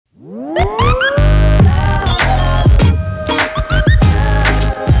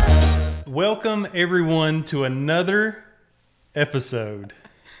everyone to another episode.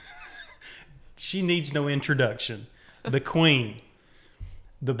 She needs no introduction. The queen.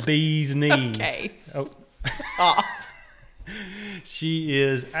 The bee's knees. Okay. Oh. She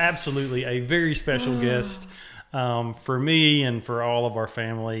is absolutely a very special guest for me and for all of our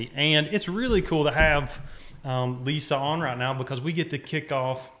family. And it's really cool to have Lisa on right now because we get to kick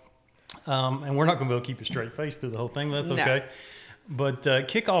off, and we're not going to be able to keep a straight face through the whole thing. That's okay. No. But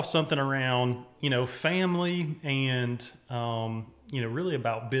kick off something around, family and, really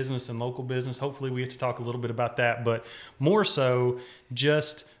about business and local business. Hopefully we get to talk a little bit about that, but more so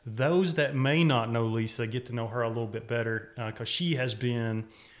just those that may not know Lisa get to know her a little bit better because she has been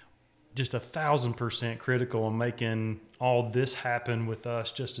just 1,000% critical in making all this happen with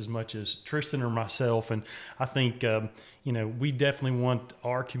us just as much as Tristan or myself. And I think, we definitely want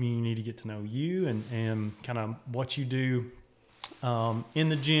our community to get to know you and kind of what you do in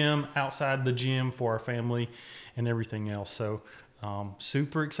the gym, outside the gym for our family and everything else. So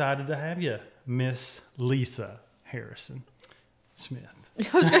super excited to have you, Miss Lisa Harrison Smith. I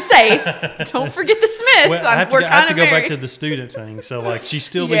was going to say, don't forget the Smith. Well, I have to go back to the student thing. So, she's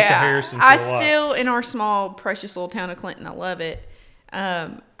still Lisa Harrison for a while. Still, in our small, precious little town of Clinton, I love it.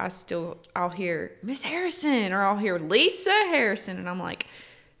 I'll hear Miss Harrison or I'll hear Lisa Harrison. And I'm like,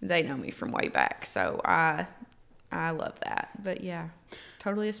 they know me from way back. So, I love that. But, yeah,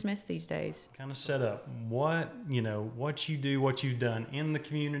 totally a Smith these days. Kind of set up what you do, what you've done in the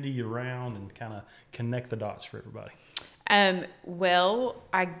community around and kind of connect the dots for everybody. Yes,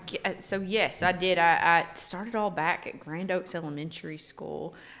 I did. I started all back at Grand Oaks Elementary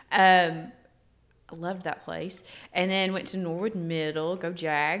School. I loved that place. And then went to Norwood Middle, go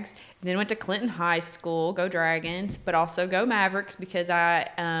Jags. And then went to Clinton High School, go Dragons, but also go Mavericks because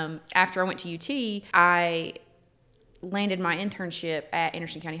after I went to UT, I landed my internship at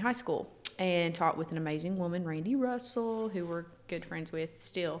Anderson County High School and taught with an amazing woman, Randy Russell, who we're good friends with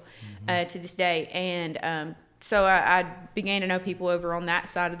still to this day. And so I began to know people over on that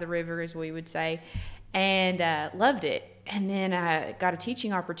side of the river, as we would say, and loved it. And then I got a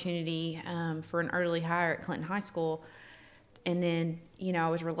teaching opportunity for an early hire at Clinton High School. And then, I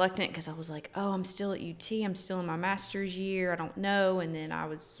was reluctant because I was like, oh, I'm still at UT. I'm still in my master's year. I don't know. And then I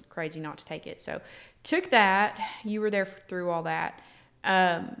was crazy not to take it. So took that. You were there through all that.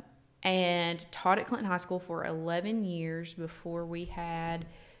 And taught at Clinton High School for 11 years before we had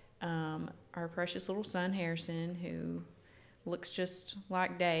our precious little son, Harrison, who looks just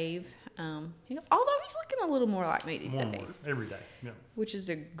like Dave. Although he's looking a little more like me these days. Every day, yeah. Which is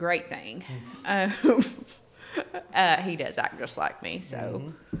a great thing. He does act just like me,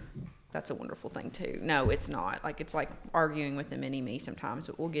 so that's a wonderful thing, too. No, it's not. It's like arguing with the mini-me sometimes,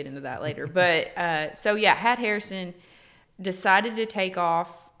 but we'll get into that later. But, had Harrison, decided to take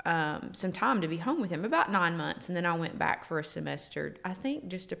off some time to be home with him, about 9 months, and then I went back for a semester, I think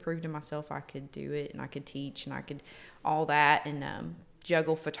just to prove to myself I could do it, and I could teach, and I could all that, and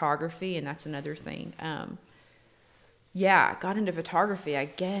juggle photography, and that's another thing. I got into photography, I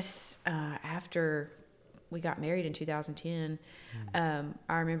guess, after we got married in 2010. I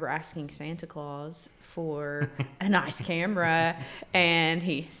remember asking Santa Claus for a nice camera,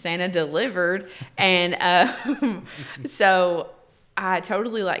 and Santa delivered, and so I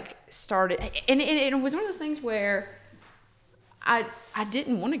totally started, and it was one of those things where I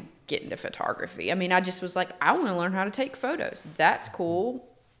didn't want to get into photography. I mean, I just was like, I want to learn how to take photos. That's cool.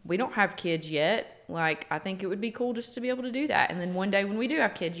 We don't have kids yet. I think it would be cool just to be able to do that. And then one day when we do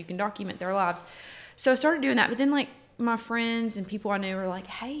have kids, you can document their lives. So I started doing that. But then my friends and people I knew were like,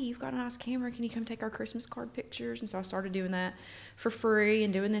 hey, you've got a nice camera. Can you come take our Christmas card pictures? And so I started doing that for free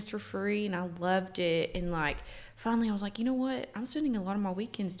and doing this for free. And I loved it. And finally I was like, you know what? I'm spending a lot of my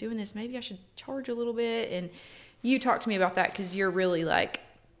weekends doing this. Maybe I should charge a little bit. And you talked to me about that because you're really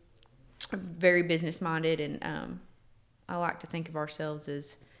very business minded. And I like to think of ourselves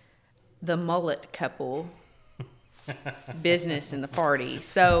as the mullet couple, business and the party.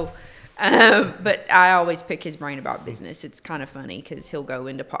 So, but I always pick his brain about business. It's kind of funny because he'll go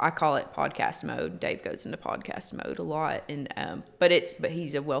into, I call it podcast mode. Dave goes into podcast mode a lot. And, but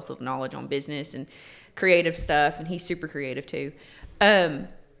he's a wealth of knowledge on business and creative stuff. And he's super creative too.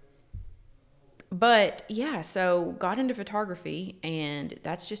 But yeah, so got into photography and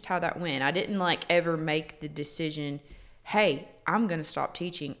that's just how that went. I didn't ever make the decision, hey, I'm going to stop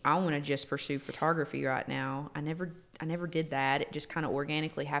teaching. I want to just pursue photography right now. I never did that. It just kind of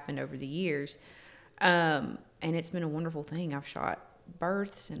organically happened over the years. And it's been a wonderful thing. I've shot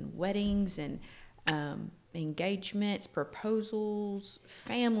births and weddings and engagements, proposals,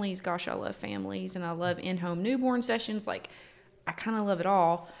 families. Gosh, I love families and I love in-home newborn sessions. I kind of love it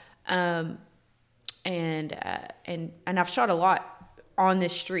all. and I've shot a lot on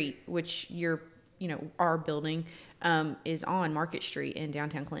this street, which our building is on Market Street in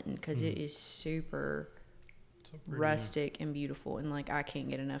downtown Clinton, because it is super rustic and beautiful, and like I can't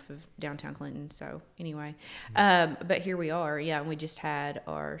get enough of downtown Clinton. So anyway, but here we are. Yeah, and we just had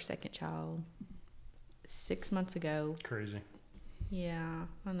our second child 6 months ago. Crazy. Yeah,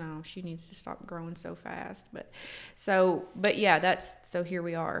 I know. She needs to stop growing so fast. But yeah, so here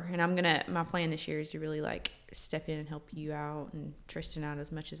we are. And my plan this year is to really like step in and help you out and Tristan out as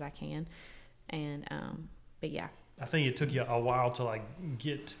much as I can. And, but yeah. I think it took you a while to like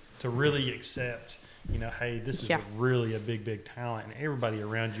get to really accept, hey, this is really a big, big talent. And everybody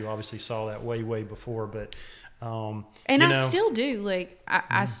around you obviously saw that way, way before. But, and I still do. Like,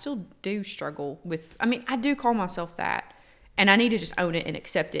 I still do struggle with, I do call myself that. And I need to just own it and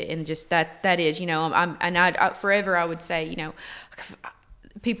accept it, and just that is, I forever I would say,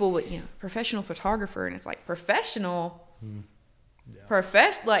 people would, professional photographer, and it's like professional,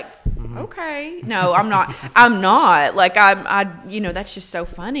 okay, no, I'm not, like that's just so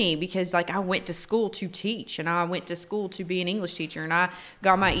funny, because like I went to school to teach, and I went to school to be an English teacher, and I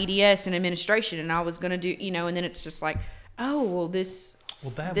got my EDS in administration, and I was gonna do, and then it's just like, oh well, this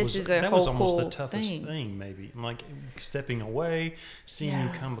was almost the toughest thing, maybe. Like stepping away, seeing you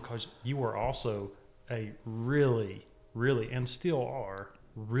come, because you were also a really, really, and still are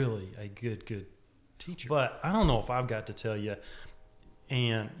really a good teacher. But I don't know if I've got to tell you,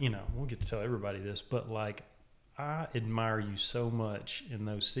 and we'll get to tell everybody this, but like I admire you so much in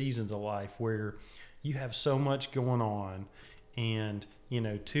those seasons of life where you have so much going on, and 2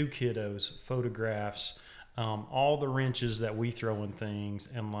 kiddos, photographs, all the wrenches that we throw in things,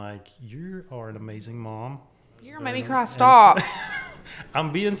 and like you are an amazing mom. You're gonna make me cry. Stop.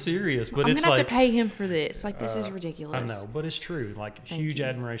 I'm being serious, but I'm it's gonna like have to pay him for this. Like this is ridiculous. I know, but it's true. Like huge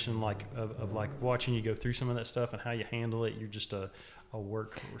admiration, like of like watching you go through some of that stuff and how you handle it. You're just a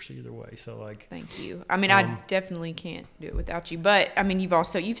workhorse either way. So like, thank you. I definitely can't do it without you. But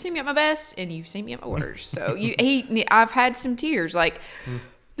you've seen me at my best and you've seen me at my worst. So I've had some tears. Like.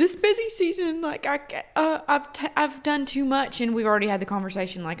 This busy season, like I've done too much, and we've already had the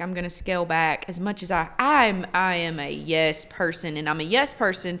conversation. Like I'm gonna scale back as much as I am a yes person, and I'm a yes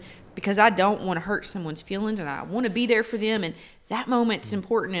person because I don't want to hurt someone's feelings, and I want to be there for them, and that moment's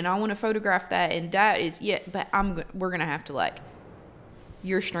important, and I want to photograph that, and that is But we're gonna have to like.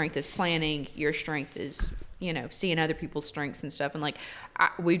 Your strength is planning. Your strength is seeing other people's strengths and stuff, and like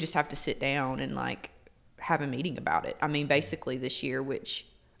we just have to sit down and like have a meeting about it. Basically this year, which.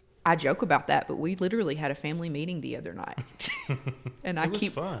 I joke about that, but we literally had a family meeting the other night, and it was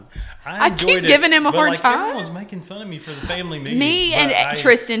fun. I keep giving him a hard time. Everyone's making fun of me for the family meeting. Me and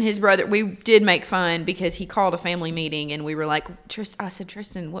Tristan, his brother, we did make fun because he called a family meeting, and we were like, I said,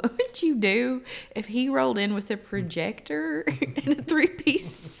 Tristan, what would you do if he rolled in with a projector and a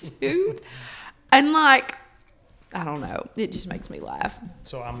 3-piece suit? And like, I don't know. It just makes me laugh.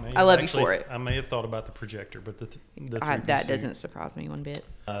 So I love you for it. I may have thought about the projector, but that doesn't surprise me one bit.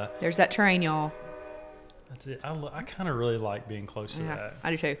 There's that train, y'all. That's it. I kind of really like being close to that.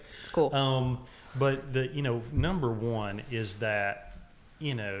 I do too. It's cool. But the number one is that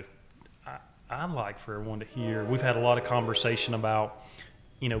I like for everyone to hear. We've had a lot of conversation about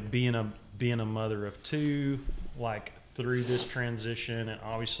being a mother of 2, like through this transition, and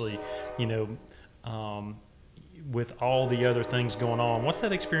obviously with all the other things going on. What's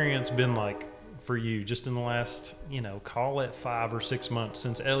that experience been like for you just in the last, call it 5 or 6 months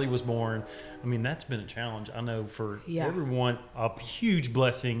since Ellie was born? That's been a challenge. I know for everyone, a huge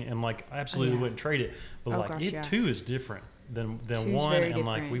blessing, and like absolutely wouldn't trade it. But too is different than one, and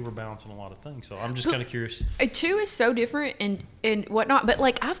like we were balancing a lot of things. So I'm just kind of curious. 2 is so different and whatnot. But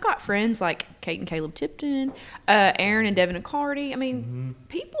like I've got friends like Kate and Caleb Tipton, Aaron and Devin and Cardi.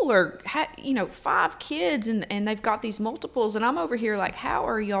 People are 5 kids and they've got these multiples, and I'm over here like, how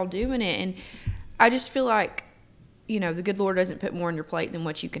are y'all doing it? And I just feel like the good Lord doesn't put more on your plate than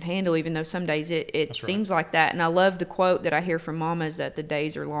what you can handle, even though some days it seems like that. And I love the quote that I hear from mamas that the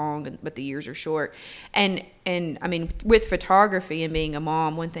days are long, but the years are short. And with photography and being a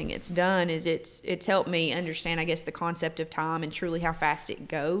mom, one thing it's done is it's helped me understand, I guess, the concept of time and truly how fast it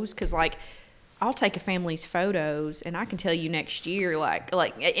goes. Because like I'll take a family's photos, and I can tell you next year, like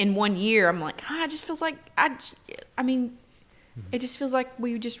in 1 year, I'm like, it just feels like it just feels like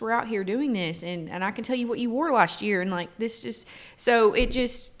we just were out here doing this, and I can tell you what you wore last year, and like this just, so it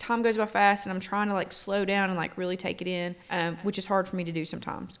just, time goes by fast, and I'm trying to like slow down and like really take it in, which is hard for me to do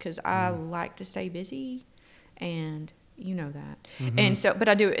sometimes because I like to stay busy, and that. And so, but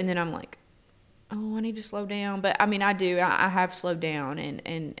I do it, and then I'm like, oh, I need to slow down. But I mean, I do. I have slowed down,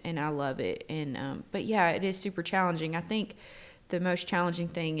 and I love it. And but yeah, it is super challenging. I think the most challenging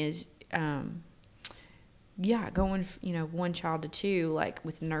thing is, yeah, going, one child to two, like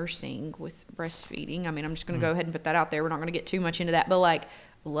with nursing, with breastfeeding. I mean, I'm just going to go ahead and put that out there. We're not going to get too much into that, but like,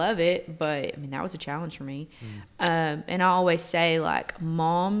 love it. But I mean, that was a challenge for me. And I always say, like,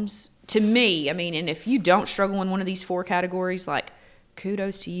 moms, to me, I mean, and if you don't struggle in one of these four categories, like,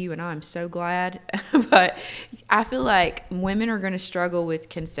 kudos to you, and I'm so glad. But I feel like women are going to struggle with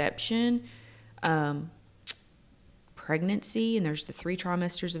conception, pregnancy, and there's the 3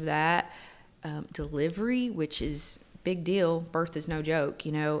 trimesters of that, delivery, which is big deal. Birth is no joke,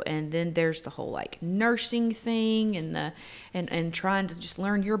 and then there's the whole like nursing thing, and trying to just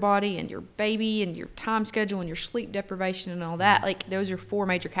learn your body and your baby and your time schedule and your sleep deprivation and all that. Like, those are 4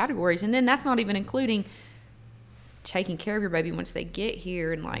 major categories, and then that's not even including taking care of your baby once they get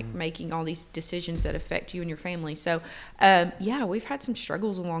here, and like making all these decisions that affect you and your family. So yeah, we've had some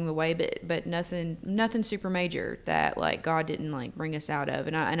struggles along the way, but nothing super major that like God didn't like bring us out of.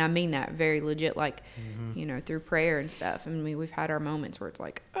 And I mean that very legit, like through prayer and stuff. I mean, we've had our moments where it's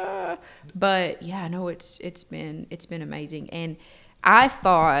like but yeah, no, it's been amazing. And I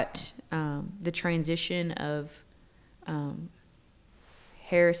thought the transition of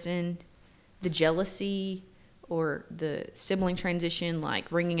Harrison, the jealousy, or the sibling transition, like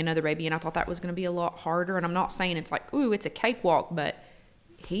bringing another baby in, I thought that was going to be a lot harder. And I'm not saying it's like, ooh, it's a cakewalk, but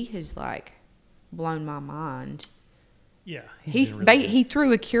he has like blown my mind. Yeah. He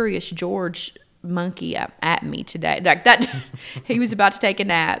threw a Curious George monkey at me today. Like that, he was about to take a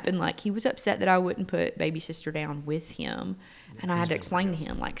nap, and like he was upset that I wouldn't put baby sister down with him. And I had to explain to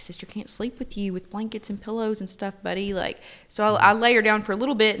him, like, sister can't sleep with you with blankets and pillows and stuff, buddy. Like, so I lay her down for a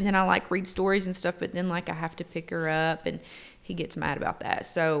little bit, and then I like read stories and stuff, but then like I have to pick her up, and he gets mad about that.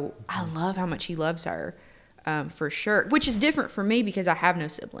 So I love how much he loves her, for sure, which is different for me because I have no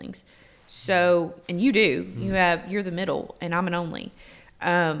siblings. So, and you do, you're the middle, and I'm an only.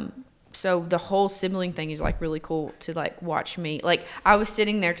 So the whole sibling thing is like really cool to like watch me. Like, I was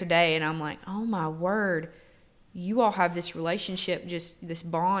sitting there today and I'm like, oh my word, you all have this relationship, just this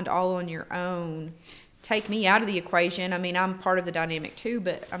bond all on your own. Take me out of the equation. I mean, I'm part of the dynamic too,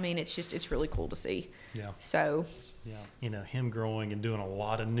 but I mean, it's really cool to see. Yeah. So. Yeah. Him growing and doing a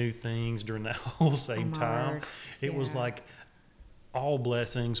lot of new things during that whole same time. Word. It was like all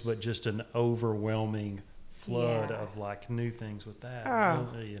blessings, but just an overwhelming flood of like new things with that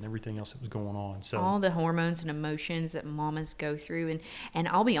and everything else that was going on. So all the hormones and emotions that mamas go through, and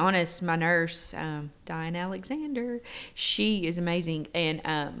I'll be honest, my nurse, Diane Alexander, she is amazing,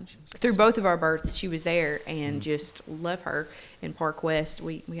 and through both of our births she was there, and just love her in Park West.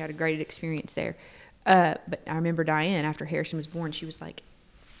 We had a great experience there, but I remember Diane, after Harrison was born, she was like,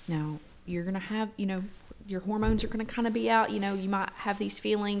 no, you're gonna have, your hormones are gonna kind of be out, you might have these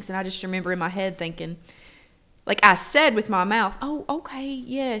feelings. And I just remember in my head thinking, like I said with my mouth, oh, okay,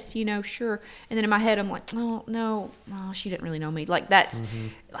 yes, sure. And then in my head, I'm like, oh, no, she didn't really know me. Like, that's,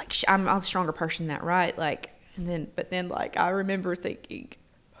 like, I'm a stronger person than that, right? Like, but then, like, I remember thinking,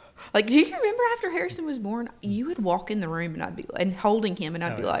 like, do you remember after Harrison was born, you would walk in the room and holding him, and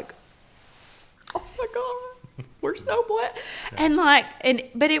I'd be like, oh my God, we're so blessed. And like,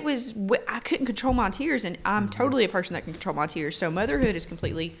 but it was, I couldn't control my tears, and I'm totally a person that can control my tears. So motherhood is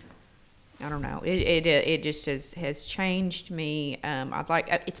completely, I don't know. It just has changed me.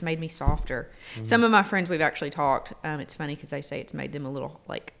 It's made me softer. Some of my friends, we've actually talked. It's funny because they say it's made them a little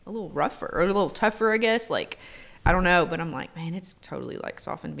rougher or a little tougher, I guess. Like, I don't know, but I'm like, man, it's totally like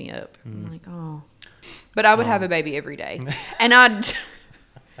softened me up. I'm like, oh, but I would have a baby every day, and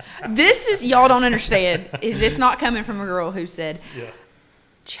this is, y'all don't understand. Is this not coming from a girl who said,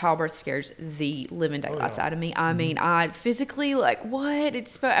 childbirth scares the living daylights out of me. I mean, I physically, like, what?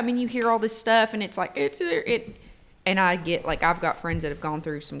 You hear all this stuff, and it's like, and I get, like, I've got friends that have gone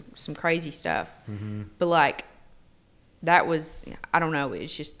through some crazy stuff, but like, that was, I don't know,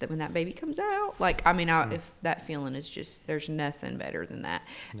 it's just that when that baby comes out, like, I mean, if that feeling is just, there's nothing better than that.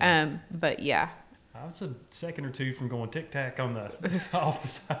 But yeah. I was a second or two from going tic-tac on the off the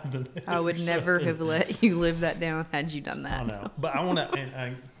side of the neck. I would never have let you live that down had you done that. I know. But I want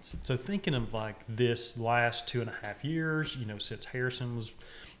to, so thinking of like this last 2.5 years, since Harrison was,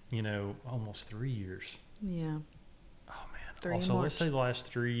 almost 3 years. Yeah. Oh man. Also, let's say the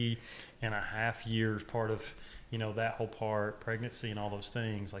last 3.5 years, part of, that whole part, pregnancy and all those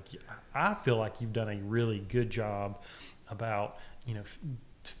things. Like, I feel like you've done a really good job about,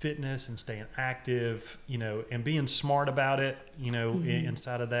 fitness and staying active, and being smart about it,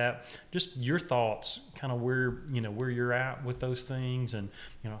 inside of that. Just your thoughts, kind of where you're at with those things. And,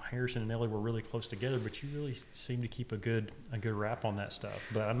 Harrison and Ellie were really close together, but you really seem to keep a good wrap on that stuff.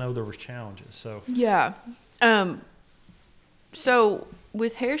 But I know there was challenges. So yeah. So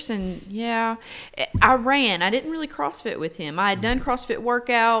with Harrison, yeah, I ran. I didn't really CrossFit with him. I had done CrossFit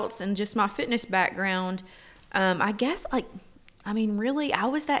workouts and just my fitness background. I guess really, I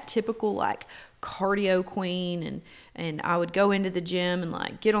was that typical cardio queen, and I would go into the gym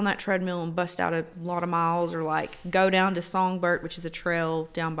and get on that treadmill and bust out a lot of miles, or go down to Songbird, which is a trail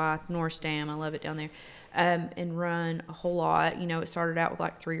down by Norris Dam. I love it down there. And run a whole lot. It started out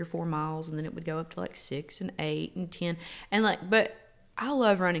with 3 or 4 miles, and then it would go up to 6 and 8 and 10. And but I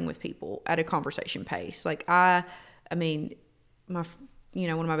love running with people at a conversation pace. One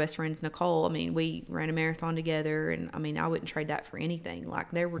of my best friends, Nicole, we ran a marathon together, and I wouldn't trade that for anything.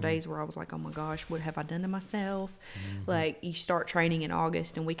 There were days where I was like, oh my gosh, what have I done to myself? You start training in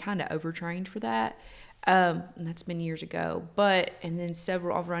August, and we kind of overtrained for that. And that's been years ago, and then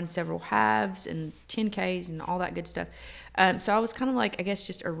I've run several halves and 10Ks and all that good stuff. So I was kind of I guess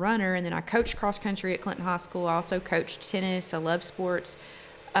just a runner. And then I coached cross country at Clinton High School. I also coached tennis. I love sports.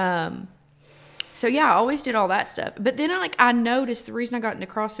 So yeah, I always did all that stuff. But then I noticed, the reason I got into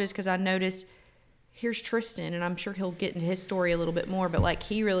CrossFit is because I noticed, here's Tristan, and I'm sure he'll get into his story a little bit more, but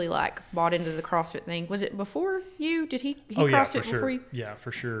he really bought into the CrossFit thing. Was it before you? Did he CrossFit before you? Yeah,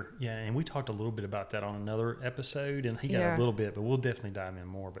 for sure. Yeah, and we talked a little bit about that on another episode, and he got a little bit, but we'll definitely dive in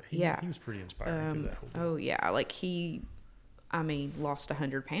more. But he was pretty inspiring through that whole thing. Oh yeah, he lost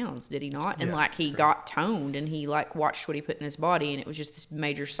 100 pounds, did he not? And yeah, he got toned, and he watched what he put in his body, and it was just this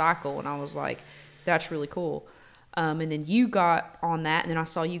major cycle, and I was like, that's really cool. And then you got on that, and then I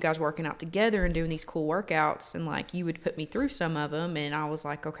saw you guys working out together and doing these cool workouts, and you would put me through some of them, and I was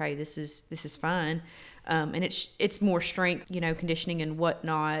like, okay, this is fun. And it's more strength, conditioning and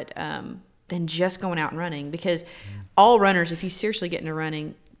whatnot, than just going out and running, because all runners, if you seriously get into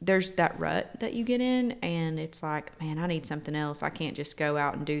running, there's that rut that you get in, and it's man, I need something else. I can't just go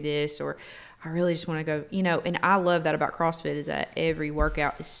out and do this, or I really just want to go, and I love that about CrossFit, is that every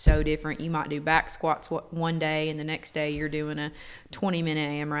workout is so different. You might do back squats one day, and the next day you're doing a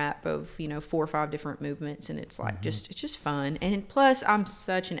 20-minute AMRAP of, 4 or 5 different movements. And it's it's just fun. And plus I'm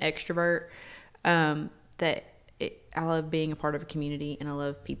such an extrovert, that I love being a part of a community, and I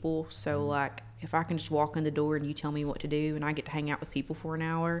love people. So if I can just walk in the door and you tell me what to do, and I get to hang out with people for an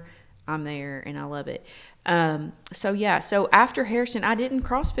hour, I'm there, and I love it. So after Harrison, I didn't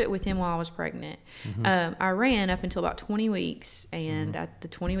CrossFit with him while I was pregnant. I ran up until about 20 weeks, and at the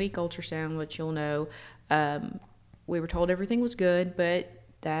 20-week ultrasound, which you'll know, we were told everything was good, but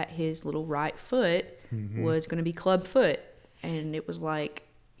that his little right foot was going to be club foot, and it was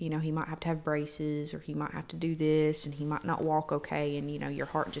he might have to have braces, or he might have to do this, and he might not walk okay, and your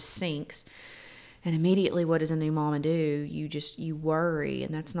heart just sinks. And immediately, what does a new mama do? You worry,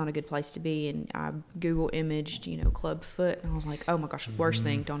 and that's not a good place to be. And I Google imaged, club foot, and I was like, oh my gosh, worst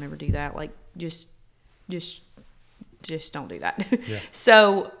thing, don't ever do that. Just don't do that. Yeah.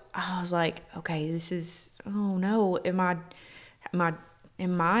 So I was like, okay, oh no, am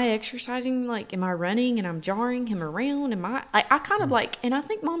I exercising? Am I running and I'm jarring him around? I kind of and I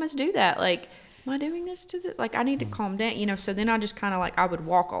think mamas do that. Am I doing this to this? I need to calm down, So then I just kind of I would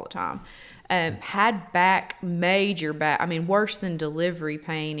walk all the time. Had major back, worse than delivery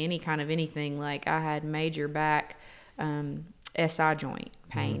pain, any kind of anything. I had major back, SI joint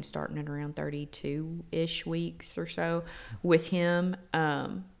pain starting at around 32-ish weeks or so with him.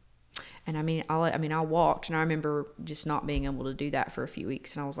 And I walked, and I remember just not being able to do that for a few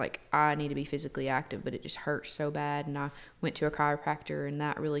weeks. And I was like, I need to be physically active, but it just hurts so bad. And I went to a chiropractor, and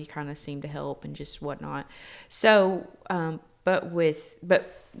that really kind of seemed to help and just whatnot. So, but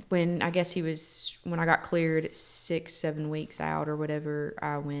when I got cleared at 6-7 weeks out or whatever,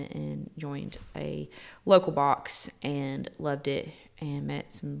 I went and joined a local box and loved it and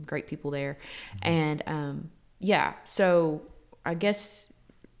met some great people there. And, so I guess,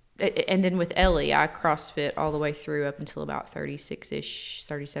 and then with Ellie, I CrossFit all the way through up until about 36-ish,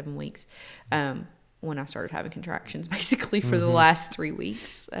 37 weeks, when I started having contractions, basically for the last 3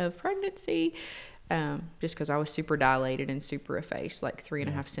 weeks of pregnancy. Just because I was super dilated and super effaced,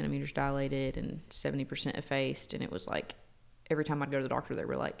 3.5 centimeters dilated and 70% effaced. And it was every time I'd go to the doctor, they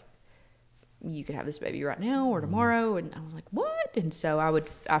were like, you could have this baby right now or tomorrow. And I was like, what? And so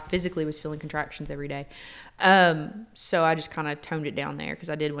I physically was feeling contractions every day. So I just kind of toned it down there, because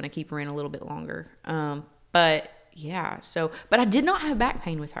I did want to keep her in a little bit longer. But I did not have back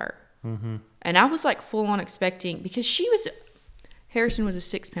pain with her. And I was full on expecting, because Harrison was a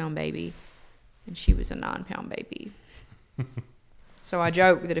 6-pound baby, and she was a 9-pound baby. So I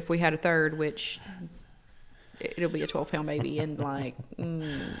joke that if we had a third, which it'll be a 12-pound baby, and like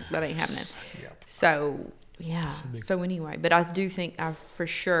that ain't happening. Yeah. So yeah. So anyway, but I do think I for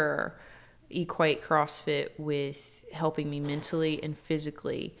sure equate CrossFit with helping me mentally and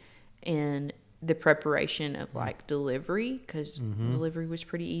physically in the preparation of like delivery, because delivery was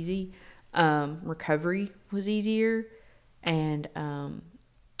pretty easy. Recovery was easier, and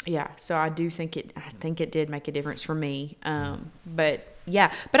yeah, so I think it did make a difference for me. But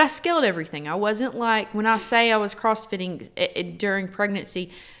I scaled everything. I wasn't like, when I say I was CrossFitting during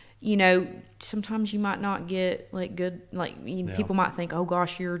pregnancy, you know, sometimes you might not get like good, like people might think, oh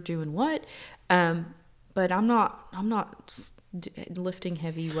gosh, you're doing what? But I'm not lifting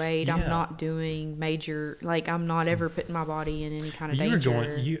heavy weight. Yeah. I'm not doing major, like I'm not ever putting my body in any kind of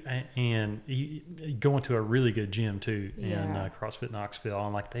danger. You going to a really good gym too in CrossFit Knoxville,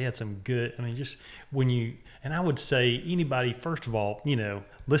 and like they had some good. I mean, just when you, and I would say anybody, first of all, you know,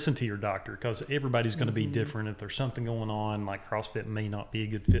 listen to your doctor, because everybody's going to be different. If there's something going on, like CrossFit may not be a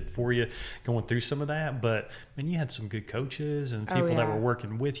good fit for you going through some of that, but I mean, you had some good coaches and people that were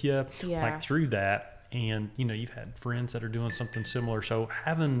working with you like through that. And, you know, you've had friends that are doing something similar. So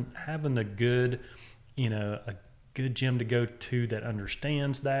having a good, you know, a good gym to go to that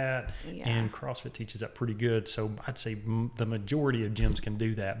understands that, and CrossFit teaches that pretty good. So I'd say the majority of gyms can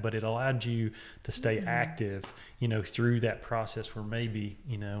do that, but it allowed you to stay active, you know, through that process where maybe,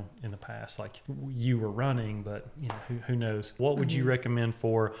 you know, in the past, like you were running, but, you know, who knows? What would you recommend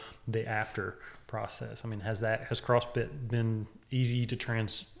for the after process? I mean, has CrossFit been easy to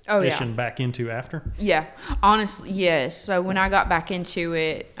transition back into after? Yeah, honestly, yes. So when I got back into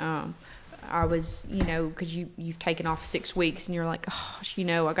it, I was, you know, because you've taken off 6 weeks and you're like, gosh, you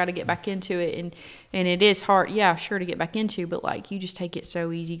know, I got to get back into it, and it is hard, sure, to get back into, but like you just take it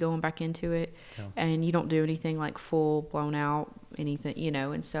so easy going back into it, and you don't do anything like full blown out anything, you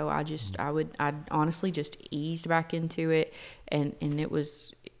know. And so I honestly just eased back into it, and it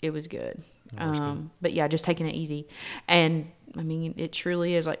was good. But yeah, just taking it easy. And I mean, it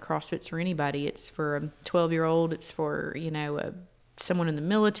truly is like CrossFit's for anybody. It's for a 12-year-old. It's for, you know, someone in the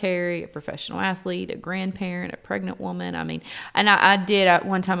military, a professional athlete, a grandparent, a pregnant woman. I mean, and I did,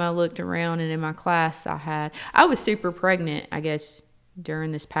 one time I looked around, and in my class I was super pregnant, I guess,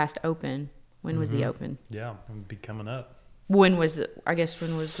 during this past open. When was the open? Yeah, it would be coming up. When was the last?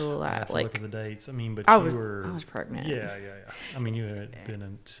 I have to look at the dates. I mean, but I was pregnant. Yeah. I mean, you had been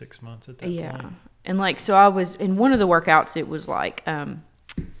in 6 months at that point. Yeah. And like, so I was in one of the workouts, it was like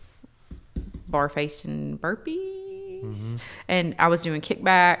bar facing burpees, and I was doing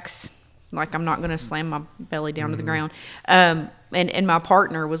kickbacks. Like, I'm not going to slam my belly down to the ground. And my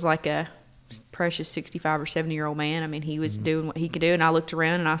partner was like a precious 65 or 70-year-old man. I mean, he was doing what he could do. And I looked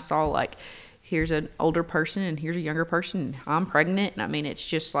around and I saw like, here's an older person and here's a younger person. And I'm pregnant. And I mean, it's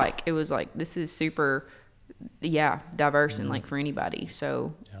just like, it was like, this is super, diverse and like for anybody.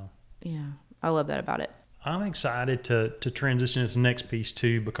 So yeah, I love that about it. I'm excited to transition to this next piece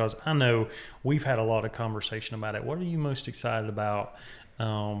too, because I know we've had a lot of conversation about it. What are you most excited about,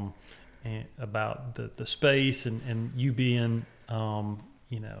 about the space and you being,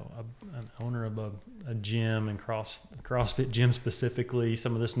 you know, an owner of a gym and CrossFit gym specifically,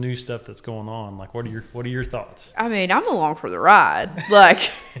 some of this new stuff that's going on? Like, what are your thoughts? I mean, I'm along for the ride.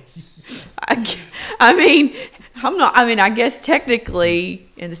 Like, I mean, I guess technically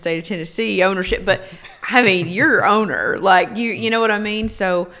in the state of Tennessee, ownership, but I mean, you're owner, like you know what I mean?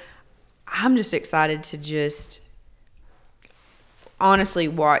 So I'm just excited to just honestly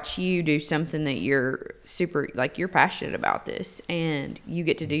watch you do something that you're super, like, you're passionate about this, and you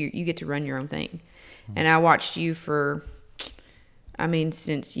get to run your own thing. And I watched you for,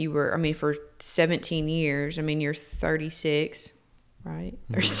 since you were, for 17 years. You're 36, right?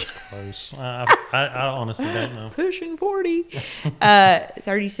 Close. I honestly don't know. Pushing 40.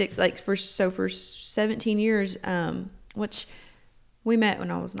 36, like for 17 years, which we met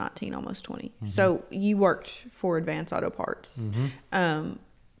when I was 19, almost 20. Mm-hmm. So you worked for Advance Auto Parts. Mm-hmm.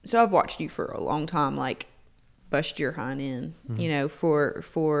 So I've watched you for a long time, like, bust your hind end, mm-hmm.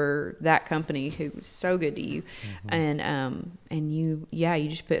 For that company who was so good to you. Mm-hmm. And you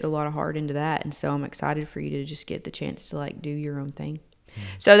just put a lot of heart into that. And so I'm excited for you to just get the chance to, like, do your own thing. Mm-hmm.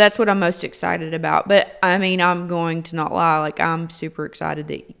 So that's what I'm most excited about. But I'm going to not lie. Like, I'm super excited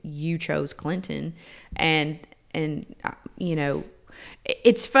that you chose Clinton, and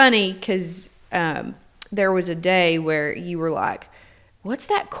it's funny because there was a day where you were like, what's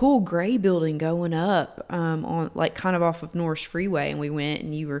that cool gray building going up on like kind of off of Norris Freeway? And we went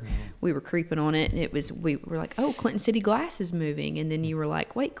and we were creeping on it, and we were like, oh, Clinton City Glass is moving. And then you were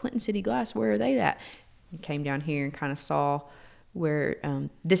like, wait, Clinton City Glass, where are they at? You came down here and kind of saw where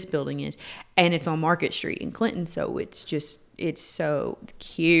this building is, and it's on Market Street in Clinton. So it's so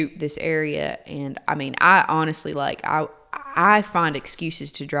cute, this area. And I mean, I honestly I find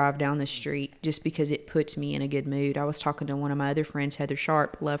excuses to drive down the street just because it puts me in a good mood. I was talking to one of my other friends, Heather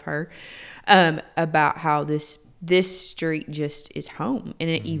Sharp, love her, about how this street just is home, and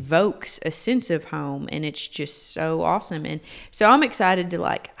it evokes a sense of home, and it's just so awesome. And so I'm excited to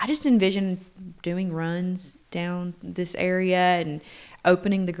I just envision doing runs down this area and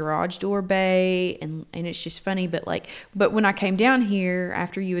opening the garage door bay, and it's just funny. But when I came down here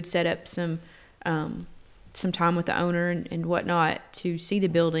after you had set up some time with the owner and whatnot to see the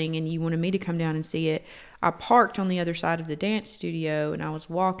building, and you wanted me to come down and see it, I parked on the other side of the dance studio, and I was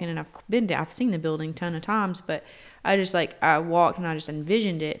walking, and I've seen the building a ton of times, but I walked and I just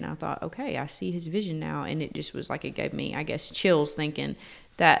envisioned it, and I thought, okay, I see his vision now. And it just was like, it gave me, I guess, chills thinking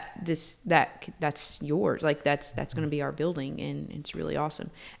that's yours. Like that's going to be our building, and it's really awesome.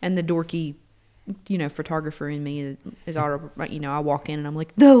 And the dorky, photographer in me is already, I walk in and I'm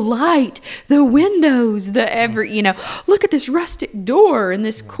like, the light, the windows, look at this rustic door and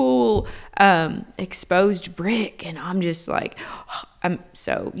this cool exposed brick. And I'm just like,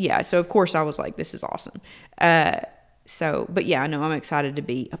 so of course I was like, this is awesome. But yeah, I know I'm excited to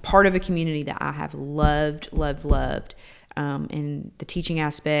be a part of a community that I have loved, and the teaching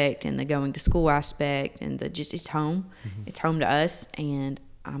aspect and the going to school aspect and it's home. Mm-hmm. It's home to us. And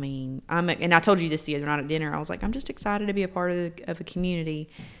I mean, and I told you this the other night at dinner. I was like, I'm just excited to be a part of a community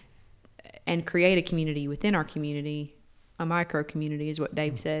and create a community within our community. A micro community is what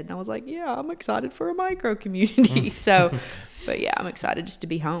Dave said. And I was like, yeah, I'm excited for a micro community. So, but yeah, I'm excited just to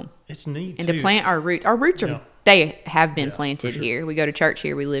be home. It's neat and too. To plant our roots. Our roots are, they have been planted here. We go to church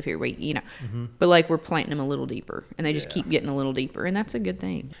here. We live here. But we're planting them a little deeper, and they just keep getting a little deeper. And that's a good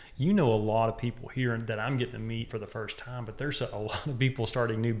thing. A lot of people here that I'm getting to meet for the first time, but there's a lot of people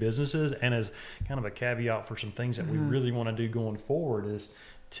starting new businesses. And as kind of a caveat for some things that we really want to do going forward is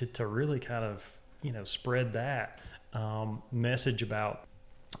to really kind of, spread that message about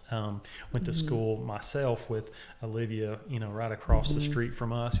went to school myself with Olivia, right across the street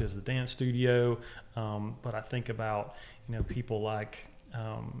from us is the dance studio. But I think about, people like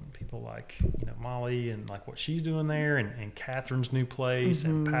Molly and like what she's doing there, and Catherine's new place,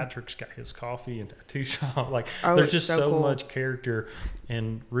 and Patrick's got his coffee and tattoo shop. There's just so cool. much character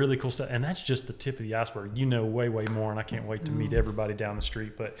and really cool stuff. And that's just the tip of the iceberg. Way, way more. And I can't wait to meet everybody down the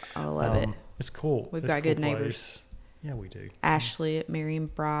street. But I love it. It's cool. We've got good neighbors. Yeah, we do. Ashley at Marion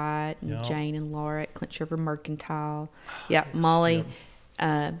Bright, and Jane and Laura at Clinch River Mercantile. Yeah, yes, Molly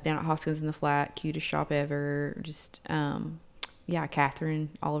down at Hoskins in the Flat, cutest shop ever. Just Catherine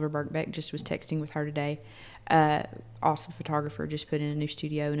Oliver Birkbeck, just was texting with her today. Awesome photographer, just put in a new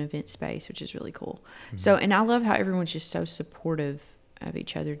studio and event space, which is really cool. Mm-hmm. So, and I love how everyone's just so supportive of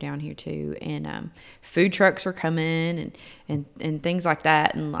each other down here too. And food trucks are coming and things like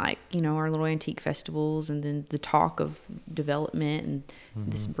that, and our little antique festivals, and then the talk of development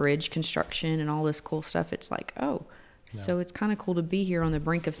and this bridge construction and all this cool stuff. It's like, so it's kind of cool to be here on the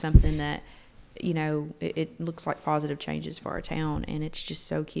brink of something that it looks like positive changes for our town, and it's just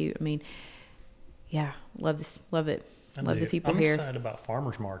so cute. I mean, love this, love it, love the people here. I'm excited about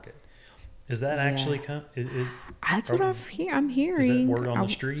Farmers Market. Is that actually come? That's what I'm hearing. Is that word on the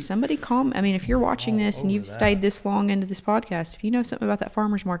street? Somebody call. I mean, if you're watching this and you've stayed this long into this podcast, if you know something about that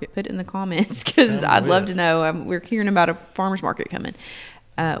farmers market, put it in the comments, because I'd love to know. We're hearing about a farmers market coming,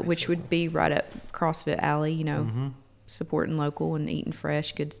 which would be right up CrossFit Alley. Supporting local and eating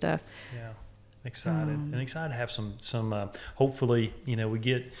fresh, good stuff. Yeah. Excited and excited to have some hopefully we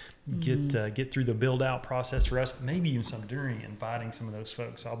get through the build out process for us, maybe even some during inviting some of those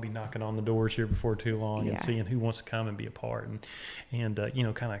folks. I'll be knocking on the doors here before too long and seeing who wants to come and be a part and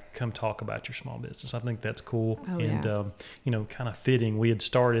kind of come talk about your small business. I think that's cool. Kind of fitting. We had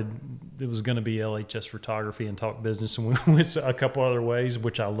started, it was going to be LHS Photography and Talk Business, and we went a couple other ways,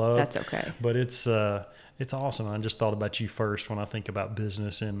 which I love. That's okay. But it's awesome. I just thought about you first when I think about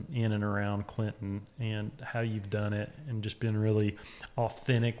business in and around Clinton and how you've done it, and just been really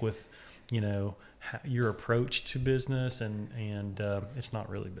authentic with, your approach to business, and it's not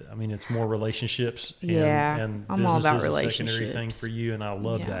really. I mean, it's more relationships. And I'm all about business is a relationships. secondary thing for you, and I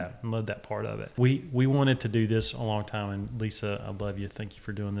love Yeah. that. I love that part of it. We wanted to do this a long time, and Lisa, I love you. Thank you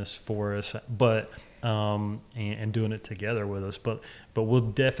for doing this for us. But and doing it together with us. But we'll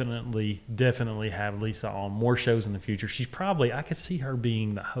definitely have Lisa on more shows in the future. She's probably, I could see her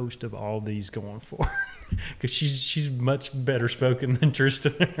being the host of all these going forward. Because she's much better spoken than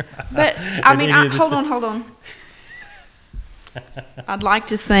Tristan. But I mean, hold on. I'd like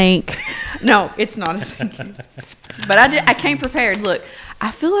to think. No, it's not a thinking. But I came prepared. Look,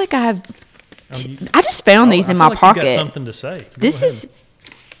 I feel like I just found these in my pocket. You got something to say. This is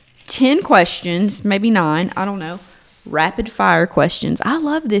 10 questions, maybe 9. I don't know. Rapid fire questions. I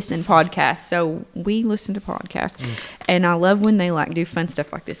love this in podcasts. So we listen to podcasts, and I love when they like do fun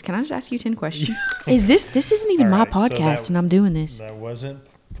stuff like this. Can I just ask you 10 questions? This isn't even my podcast, and I'm doing this.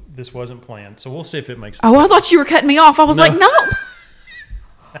 This wasn't planned. So we'll see if it makes sense. Oh, I thought you were cutting me off. I was like, no.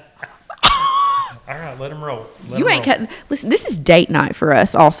 All right, let him roll. You ain't cutting. Listen, this is date night for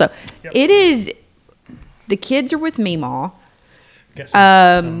us also. Yep. It is. The kids are with Meemaw. Got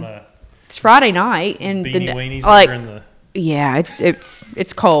some it's Friday night, and beanie weenies like, in the... Yeah,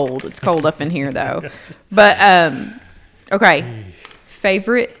 it's cold. It's cold up in here though. But okay.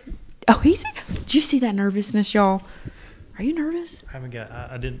 Favorite. Oh, did you see that nervousness, y'all? Are you nervous? I haven't got.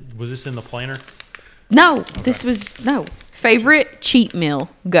 I didn't. Was this in the planner? No, okay. This was no. Favorite cheat meal.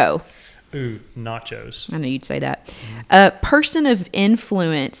 Go. Ooh, nachos. I knew you'd say that. Person of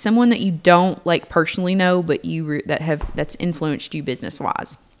influence, someone that you don't like personally know, but that's influenced you business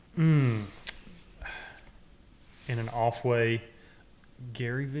wise. In an off way,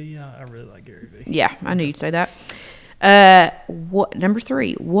 Gary V. I really like Gary V. Yeah, I knew you'd say that. Number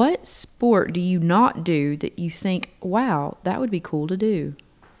 3? What sport do you not do that you think, wow, that would be cool to do?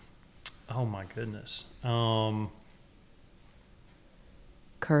 Oh my goodness.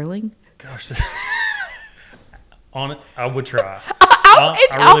 Curling. Gosh, I would try. I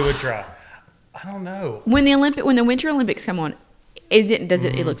really would try. I don't know. When the Winter Olympics come on,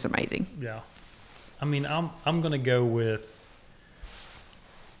 it looks amazing. Yeah. I mean, I'm gonna go with.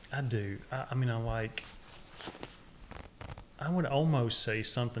 I do. I would almost say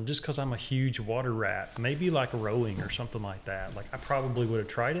something just because I'm a huge water rat. Maybe like rowing or something like that. Like I probably would have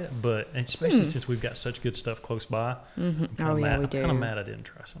tried it, but especially since we've got such good stuff close by. Mm-hmm. We do. I'm kind of mad I didn't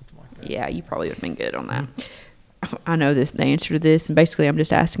try something like that. Yeah, you probably would have been good on that. Mm-hmm. I know the answer to this, and basically I'm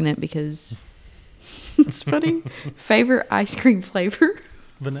just asking it because it's funny. Favorite ice cream flavor?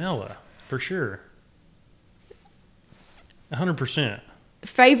 Vanilla, for sure. 100%.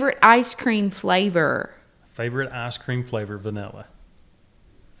 Favorite ice cream flavor? Favorite ice cream flavor, vanilla.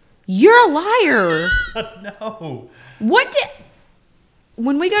 You're a liar. No.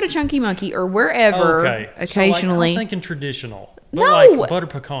 When we go to Chunky Monkey or wherever, occasionally. I was thinking traditional. No. Like butter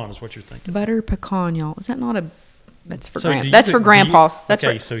pecan is what you're thinking. Butter pecan, y'all. Is that not a... That's for for grandpas.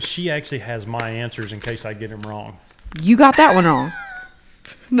 So she actually has my answers in case I get them wrong. You got that one wrong.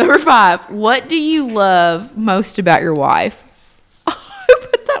 Number 5. What do you love most about your wife?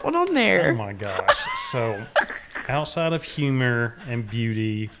 Put that one on there. Oh my gosh. So outside of humor and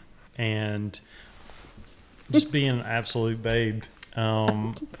beauty and just being an absolute babe, I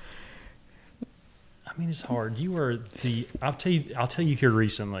mean, it's hard. You are I'll tell you here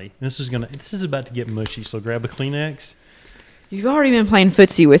recently. This is about to get mushy, so grab a Kleenex. You've already been playing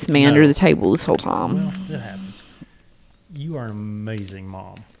footsie with me under the table this whole time. Well, it happens. You are an amazing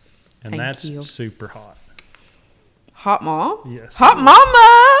mom. And that's super hot. Hot mom? Yes. Hot mama!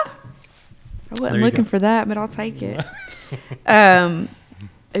 I wasn't looking for that, but I'll take it.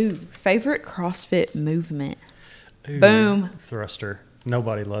 Favorite CrossFit movement? Ooh, Boom. Thruster.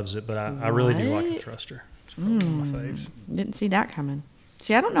 Nobody loves it, but I really do like the thruster. It's probably one of my faves. Didn't see that coming.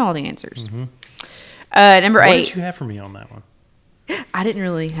 See, I don't know all the answers. Mm-hmm. Number 8. What did you have for me on that one? I didn't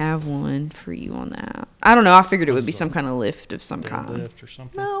really have one for you on that. I don't know. I figured it would be some kind of lift of some kind. Lift or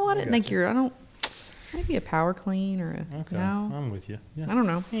something? No, I didn't think maybe a power clean or a... Okay, no. I'm with you. Yeah. I don't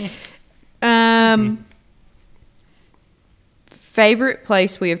know. Favorite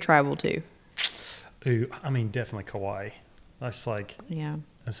place we have traveled to? Ooh, I mean, definitely Kauai. That's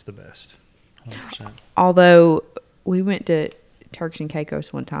that's the best. 100%. Although we went to Turks and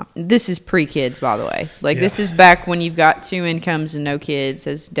Caicos one time. This is pre-kids, by the way. This is back when you've got 2 incomes and no kids,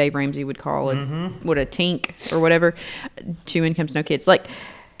 as Dave Ramsey would call it. Mm-hmm. What a tink or whatever. 2 incomes, no kids.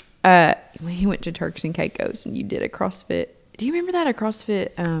 We went to Turks and Caicos and you did a CrossFit. Do you remember that? A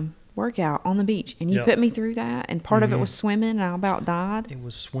CrossFit workout on the beach. And you put me through that. And part of it was swimming and I about died. It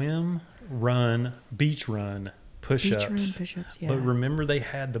was swim, run, beach run, push-ups. Beach run, push-ups, yeah. But remember they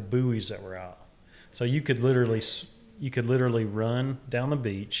had the buoys that were out. So you could literally run down the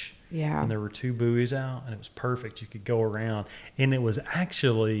beach. Yeah. And there were 2 buoys out, and it was perfect. You could go around, and it was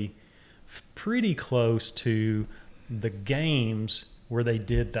actually pretty close to the games where they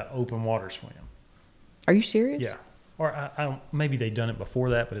did the open water swim. Are you serious? Yeah. Or I don't, maybe they'd done it before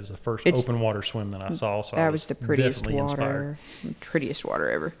that, but it was the first open water swim that I saw. So that was the prettiest definitely water, inspired. prettiest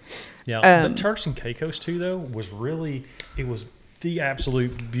water ever. Yeah, the Turks and Caicos too, though, was the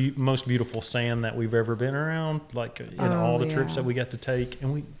absolute most beautiful sand that we've ever been around. Like in all the trips that we got to take,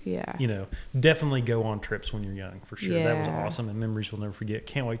 and we, definitely go on trips when you're young for sure. That was awesome, and memories we'll never forget.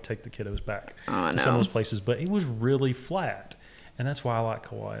 Can't wait to take the kiddos back to some of those places. But it was really flat. And that's why I like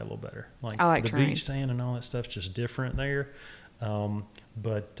Kauai a little better. Like the terrain. beach sand and all that stuff's just different there.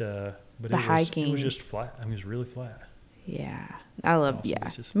 But hiking. It was just flat. I mean, it was really flat. Yeah. I love, awesome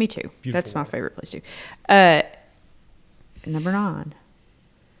beaches. Me too. That's my water. favorite place too. Number 9.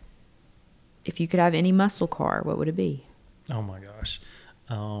 If you could have any muscle car, what would it be? Oh my gosh.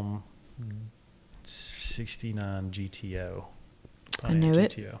 69 GTO. I knew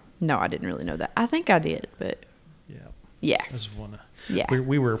GTO. it. No, I didn't really know that. I think I did, but yeah. This is one. Yeah.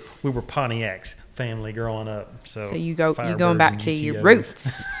 We were Pontiac's family growing up. So you going Firebirds back and to your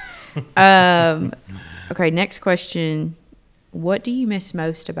GTOs. roots. Okay, next question. What do you miss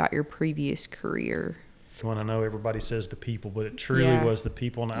most about your previous career? When I know everybody says the people, but it truly was the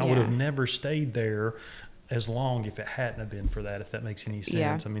people, and I would have never stayed there as long if it hadn't have been for that, if that makes any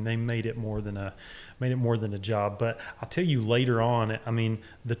sense. I mean, they made it more than a job. But I'll tell you later on, I mean,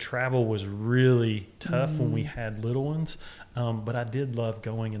 the travel was really tough when we had little ones. But I did love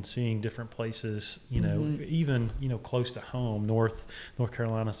going and seeing different places, even, close to home, North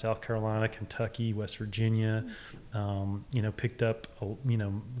Carolina, South Carolina, Kentucky, West Virginia, picked up,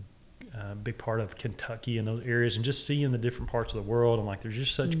 a big part of Kentucky and those areas, and just seeing the different parts of the world. I'm like, there's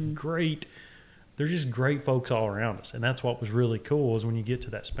just such great folks all around us. And that's what was really cool is when you get to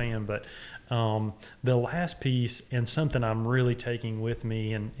that span. But the last piece, and something I'm really taking with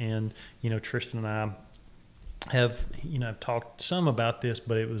me, and Tristan and I have talked some about this,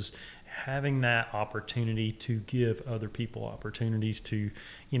 but it was having that opportunity to give other people opportunities to,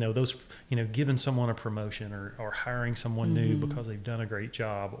 giving someone a promotion or hiring someone new because they've done a great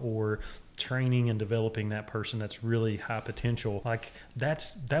job, or training and developing that person that's really high potential. Like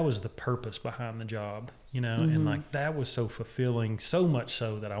that was the purpose behind the job, and like that was so fulfilling, so much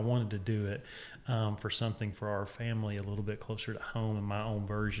so that I wanted to do it for something for our family a little bit closer to home in my own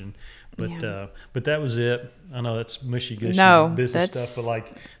version. But that was it. I know that's mushy gushy business stuff, but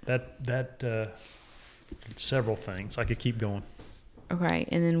like that several things. I could keep going. Okay,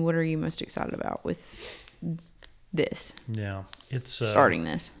 and then what are you most excited about with this? Yeah, it's starting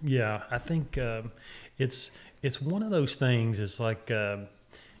this. Yeah, I think it's one of those things. It's like I've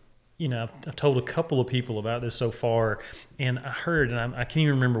told a couple of people about this so far, and I heard, and I can't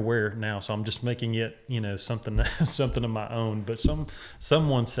even remember where now, so I'm just making it something of my own. But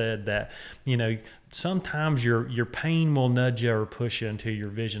someone said that sometimes your pain will nudge you or push you until your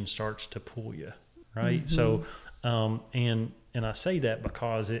vision starts to pull you, right? So and I say that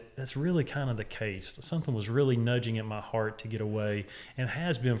because that's really kind of the case. Something was really nudging at my heart to get away, and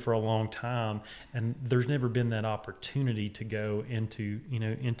has been for a long time. And there's never been that opportunity to go into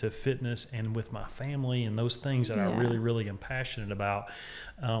fitness and with my family and those things that I really, really am passionate about.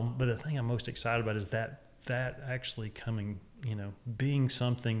 But the thing I'm most excited about is that actually coming, being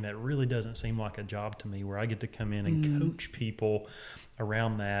something that really doesn't seem like a job to me, where I get to come in and coach people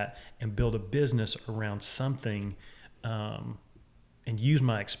around that and build a business around something. And use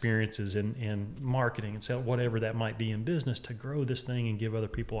my experiences in marketing and sell whatever that might be in business to grow this thing and give other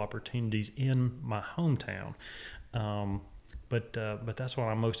people opportunities in my hometown. But that's what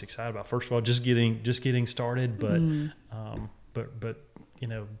I'm most excited about. First of all, just getting started, but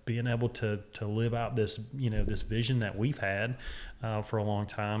being able to live out this this vision that we've had for a long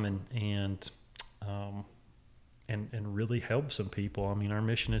time, and really help some people. I mean, our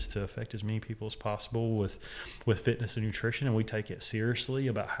mission is to affect as many people as possible with fitness and nutrition, and we take it seriously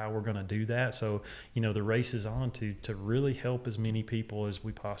about how we're going to do that. So, the race is on to really help as many people as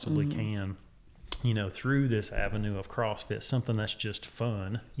we possibly can, through this avenue of CrossFit, something that's just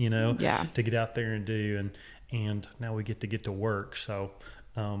fun, to get out there and do. And now we get to work. So,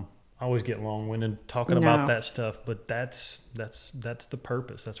 I always get long-winded talking about that stuff, but that's the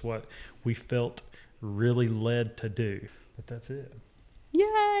purpose. That's what we felt really led to do. But that's it.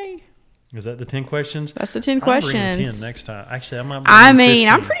 Yay! Is that the 10 questions? That's the 10 questions. I'll bring the 10 next time. Actually, I might.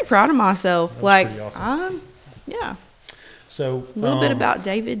 I'm pretty proud of myself. Pretty awesome. Yeah. So a little bit about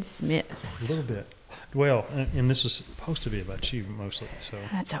David Smith. A little bit. Well, and this was supposed to be about you mostly. So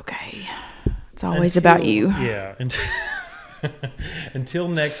that's okay. It's always about you. Yeah. Until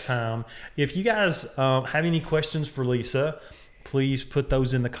next time, if you guys have any questions for Lisa, please put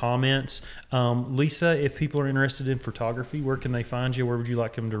those in the comments. Lisa, if people are interested in photography, where can they find you? Where would you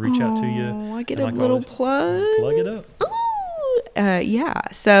like them to reach out to you? I get a little plug. Plug it up. Yeah.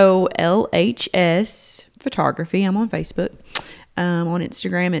 So LHS Photography. I'm on Facebook. On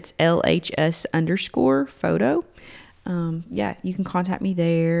Instagram, it's LHS_photo. Yeah, you can contact me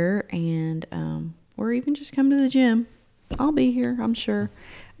there, and or even just come to the gym. I'll be here, I'm sure,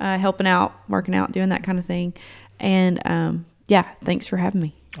 helping out, working out, doing that kind of thing. And yeah, thanks for having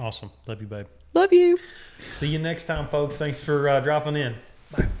me. Awesome. Love you, babe. Love you. See you next time, folks. Thanks for dropping in.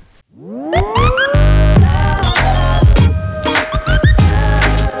 Bye.